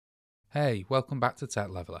Hey, welcome back to Tech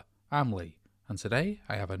Leveler. I'm Lee, and today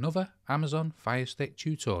I have another Amazon Fire Stick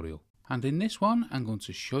tutorial. And in this one, I'm going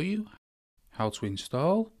to show you how to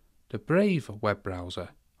install the Brave web browser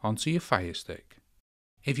onto your Fire Stick.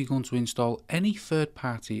 If you're going to install any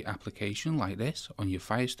third-party application like this on your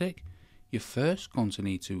Fire Stick, you're first going to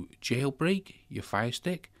need to jailbreak your Fire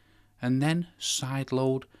Stick and then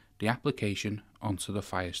sideload the application onto the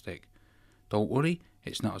Fire Stick. Don't worry,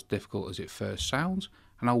 it's not as difficult as it first sounds,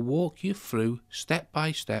 and I'll walk you through step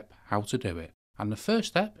by step how to do it. And the first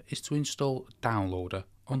step is to install Downloader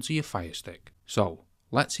onto your Fire Stick. So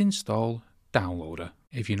let's install Downloader.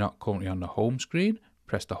 If you're not currently on the home screen,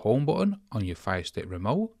 press the home button on your Fire Stick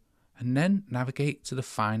remote and then navigate to the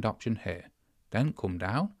Find option here. Then come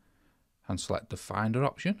down and select the Finder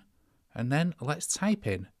option, and then let's type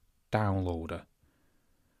in Downloader.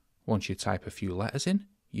 Once you type a few letters in,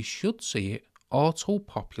 you should see it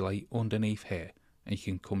auto-populate underneath here, and you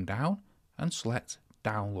can come down and select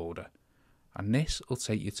Downloader, and this will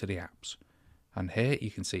take you to the apps. And here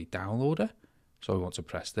you can see Downloader, so we want to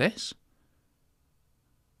press this.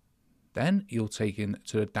 Then you'll take in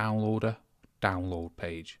to the Downloader download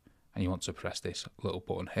page, and you want to press this little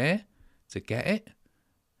button here to get it,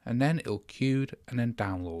 and then it'll queued and then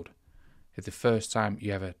download. If the first time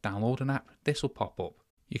you ever download an app, this will pop up.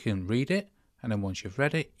 You can read it, and then once you've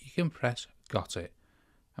read it, you can press Got It.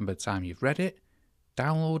 And by the time you've read it,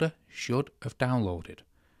 Downloader should have downloaded.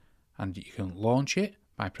 And you can launch it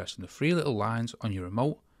by pressing the three little lines on your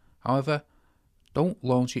remote. However, don't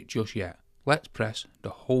launch it just yet. Let's press the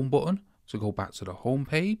home button to go back to the home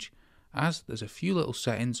page, as there's a few little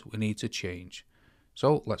settings we need to change.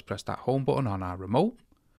 So let's press that home button on our remote.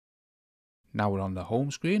 Now we're on the home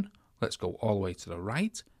screen. Let's go all the way to the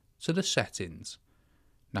right to the settings.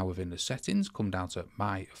 Now within the settings, come down to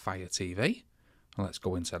My Fire TV, and let's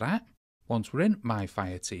go into that. Once we're in My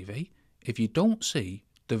Fire TV, if you don't see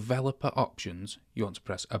Developer Options, you want to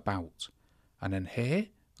press About, and then here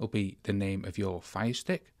will be the name of your Fire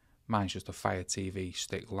Stick. Mine's just a Fire TV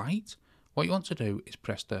Stick Lite. What you want to do is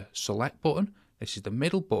press the Select button. This is the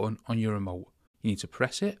middle button on your remote. You need to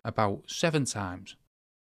press it about 7 times,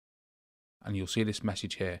 and you'll see this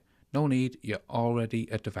message here. No need, you're already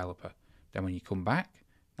a developer. Then when you come back,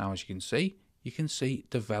 now as you can see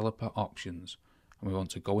Developer Options, and we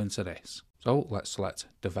want to go into this. So let's select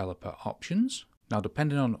Developer Options. Now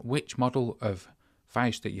depending on which model of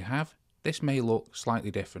Fire Stick you have, this may look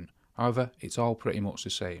slightly different. However, it's all pretty much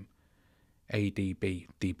the same. ADB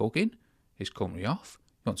debugging is currently off.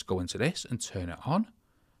 You want to go into this and turn it on,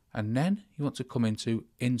 and then you want to come into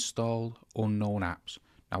Install Unknown Apps.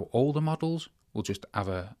 Now older models will just have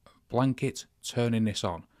a blanket turning this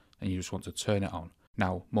on, and you just want to turn it on.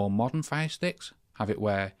 Now, more modern Fire Sticks have it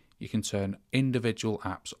where you can turn individual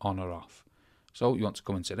apps on or off. So you want to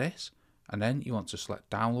come into this, and then you want to select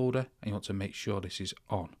Downloader, and you want to make sure this is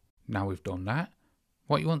on. Now we've done that,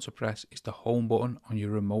 what you want to press is the home button on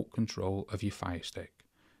your remote control of your Fire Stick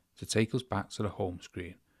to take us back to the home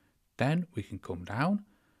screen. Then we can come down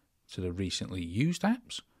to the recently used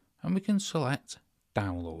apps, and we can select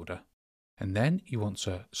Downloader. And then you want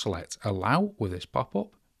to select Allow with this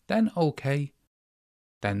pop-up, then OK.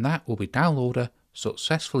 Then that will be Downloader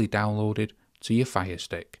successfully downloaded to your Fire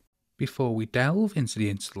Stick. Before we delve into the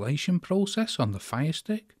installation process on the Fire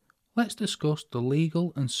Stick, let's discuss the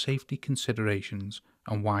legal and safety considerations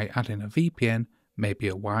and why adding a VPN may be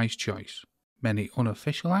a wise choice. Many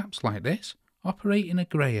unofficial apps like this operate in a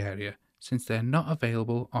grey area since they're not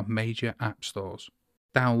available on major app stores.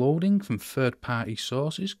 Downloading from third-party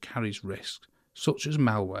sources carries risks, such as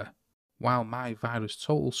malware. While My Virus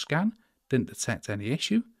Total Scan didn't detect any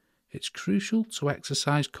issue, it's crucial to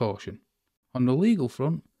exercise caution. On the legal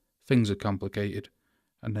front, things are complicated,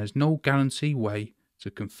 and there's no guarantee way to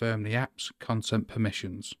confirm the app's content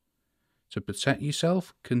permissions. To protect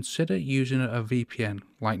yourself, consider using a VPN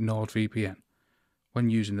like NordVPN when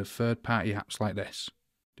using the third-party apps like this.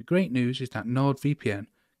 The great news is that NordVPN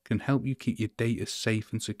can help you keep your data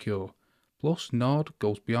safe and secure. Plus, Nord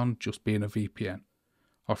goes beyond just being a VPN,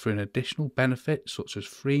 offering additional benefits such as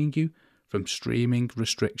freeing you from streaming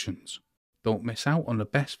restrictions. Don't miss out on the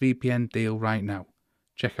best VPN deal right now.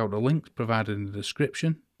 Check out the links provided in the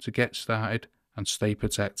description to get started and stay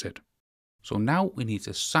protected. So now we need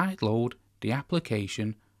to sideload the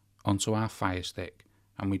application onto our Fire Stick,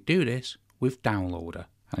 and we do this with Downloader.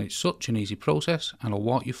 And it's such an easy process, and I'll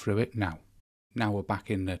walk you through it now. Now we're back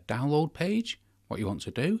in the download page. What you want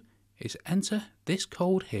to do is enter this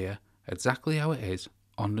code here exactly how it is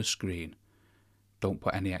on the screen. Don't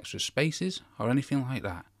put any extra spaces or anything like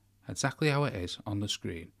that. Exactly how it is on the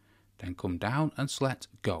screen. Then come down and select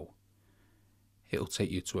Go. it'll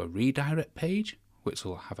take you to a redirect page, which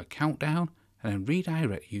will have a countdown and then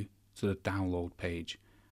redirect you to the download page.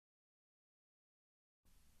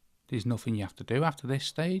 There's nothing you have to do after this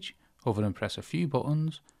stage other than press a few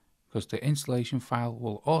buttons, because the installation file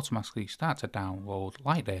will automatically start to download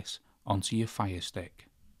like this onto your FireStick.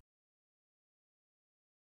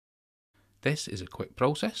 This is a quick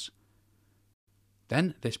process.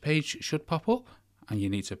 Then this page should pop up and you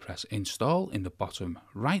need to press install in the bottom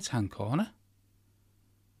right hand corner.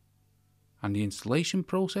 And the installation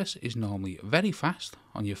process is normally very fast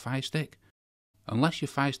on your FireStick. Unless your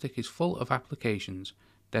FireStick is full of applications,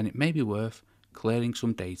 then it may be worth clearing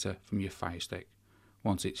some data from your FireStick.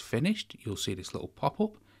 Once it's finished, you'll see this little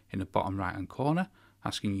pop-up in the bottom right hand corner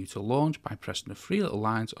asking you to launch by pressing the three little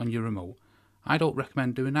lines on your remote. I don't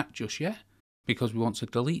recommend doing that just yet because we want to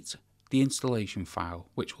delete the installation file,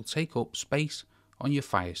 which will take up space on your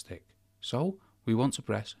FireStick. So we want to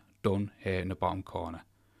press done here in the bottom corner.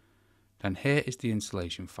 Then here is the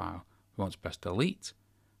installation file. We want to press delete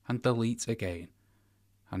and delete again.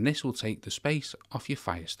 And this will take the space off your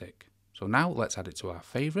FireStick. So now let's add it to our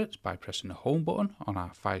favourites by pressing the home button on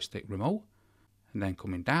our FireStick remote and then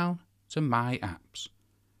coming down to My Apps.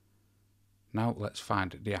 Now let's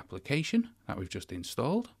find the application that we've just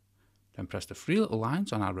installed. Then press the three little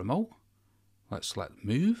lines on our remote. Let's select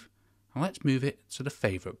Move and let's move it to the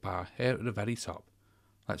favourite bar here at the very top.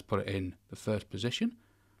 Let's put it in the first position.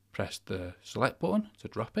 Press the select button to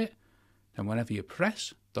drop it. Then whenever you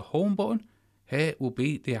press the home button, here will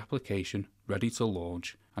be the application ready to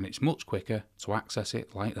launch, and it's much quicker to access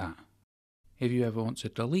it like that. If you ever want to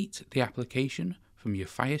delete the application from your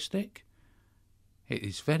FireStick, it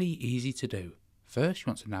is very easy to do. First, you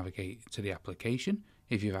want to navigate to the application.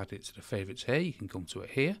 If you've added it to the favourites here, you can come to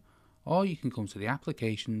it here, or you can come to the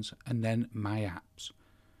applications and then My Apps.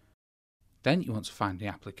 Then you want to find the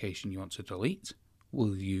application you want to delete.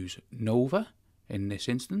 We'll use Nova in this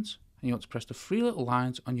instance, and you want to press the three little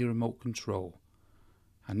lines on your remote control.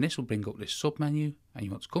 And this will bring up this sub-menu, and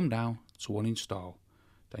you want to come down to uninstall.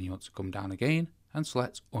 Then you want to come down again and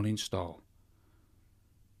select uninstall.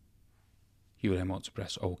 You will then want to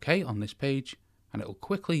press OK on this page, and it will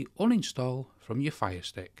quickly uninstall from your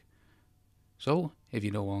FireStick. So if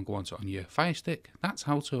you no longer want it on your FireStick, that's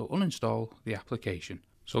how to uninstall the application.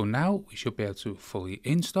 So now we should be able to fully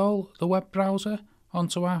install the web browser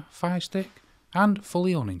onto our FireStick and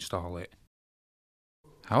fully uninstall it.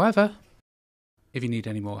 However, if you need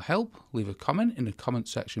any more help, leave a comment in the comment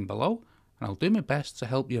section below and I'll do my best to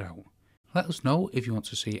help you out. Let us know if you want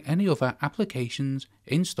to see any other applications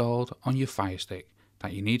installed on your FireStick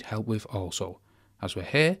that you need help with also, as we're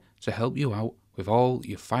here to help you out with all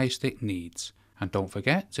your FireStick needs. And don't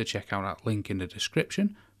forget to check out that link in the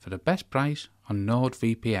description for the best price on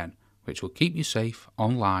NordVPN, which will keep you safe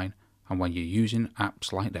online and when you're using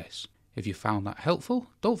apps like this. If you found that helpful,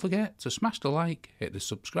 don't forget to smash the like, hit the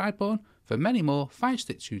subscribe button for many more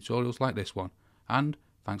FireStick tutorials like this one, and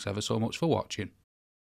thanks ever so much for watching.